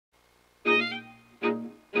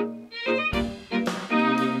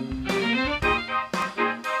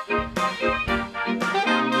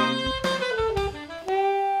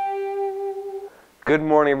Good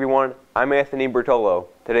morning, everyone. I'm Anthony Bertolo.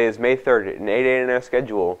 Today is May 3rd, and 8 a.m. in our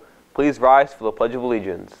schedule. Please rise for the Pledge of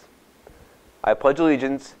Allegiance. I pledge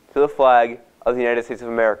allegiance to the flag of the United States of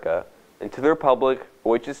America, and to the republic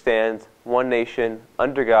for which it stands, one nation,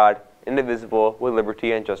 under God, indivisible, with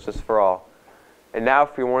liberty and justice for all. And now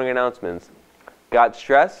for your morning announcements. Got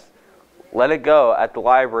stress? Let it go at the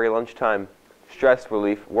library lunchtime stress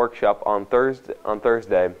relief workshop on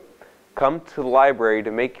Thursday. Come to the library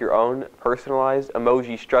to make your own personalized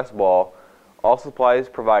emoji stress ball. All supplies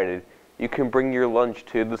provided. You can bring your lunch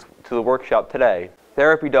to the workshop today.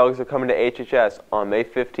 Therapy dogs are coming to HHS on May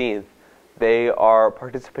 15th. They are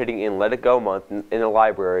participating in Let It Go Month in the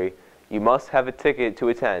library. You must have a ticket to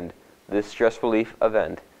attend this stress relief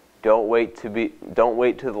event. Don't wait to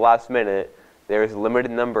the last minute. There is a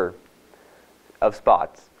limited number of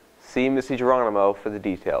spots. See Missy Geronimo for the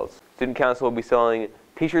details. Student Council will be selling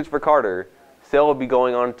T-shirts for Carter. Sale will be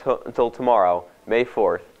going on until tomorrow, May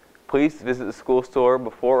 4th. Please visit the school store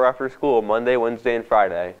before or after school Monday, Wednesday, and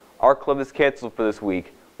Friday. Our club is canceled for this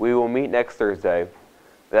week. We will meet next Thursday.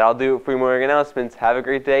 That'll do it for your morning announcements. Have a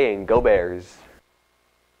great day and go Bears!